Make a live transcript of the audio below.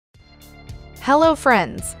Hello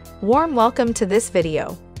friends, warm welcome to this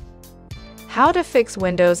video. How to fix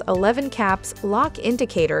Windows 11 Caps Lock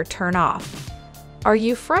Indicator Turn Off. Are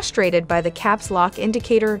you frustrated by the Caps Lock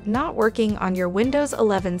indicator not working on your Windows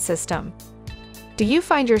 11 system? Do you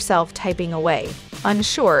find yourself typing away,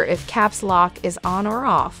 unsure if Caps Lock is on or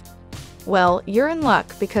off? Well, you're in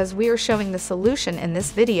luck because we are showing the solution in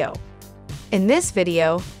this video. In this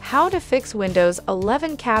video, how to fix Windows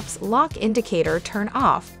 11 Caps Lock Indicator Turn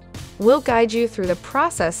Off. We'll guide you through the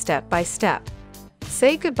process step by step.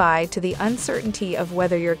 Say goodbye to the uncertainty of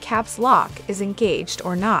whether your Caps Lock is engaged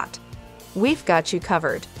or not. We've got you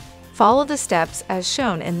covered. Follow the steps as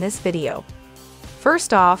shown in this video.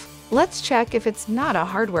 First off, let's check if it's not a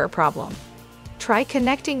hardware problem. Try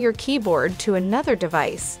connecting your keyboard to another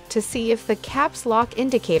device to see if the Caps Lock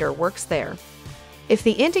indicator works there. If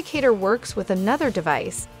the indicator works with another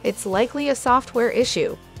device, it's likely a software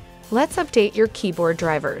issue. Let's update your keyboard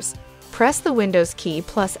drivers. Press the Windows key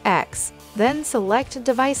plus X, then select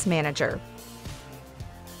Device Manager.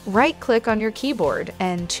 Right-click on your keyboard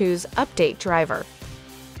and choose Update Driver.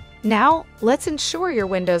 Now, let's ensure your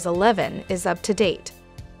Windows 11 is up to date.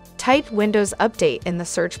 Type Windows Update in the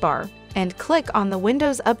search bar and click on the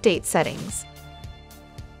Windows Update settings.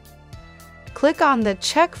 Click on the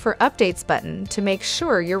Check for Updates button to make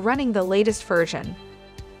sure you're running the latest version.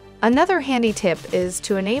 Another handy tip is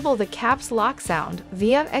to enable the Caps Lock sound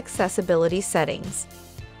via Accessibility settings.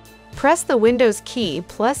 Press the Windows key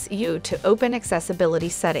plus U to open Accessibility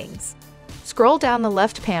settings. Scroll down the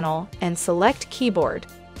left panel and select Keyboard.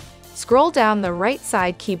 Scroll down the right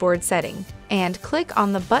side keyboard setting and click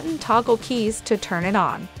on the button toggle keys to turn it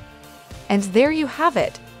on. And there you have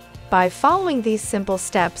it. By following these simple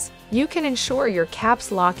steps, you can ensure your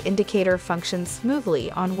Caps Lock indicator functions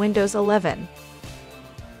smoothly on Windows 11.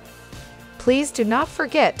 Please do not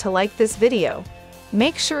forget to like this video.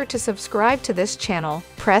 Make sure to subscribe to this channel,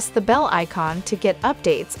 press the bell icon to get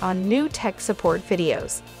updates on new tech support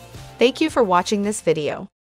videos. Thank you for watching this video.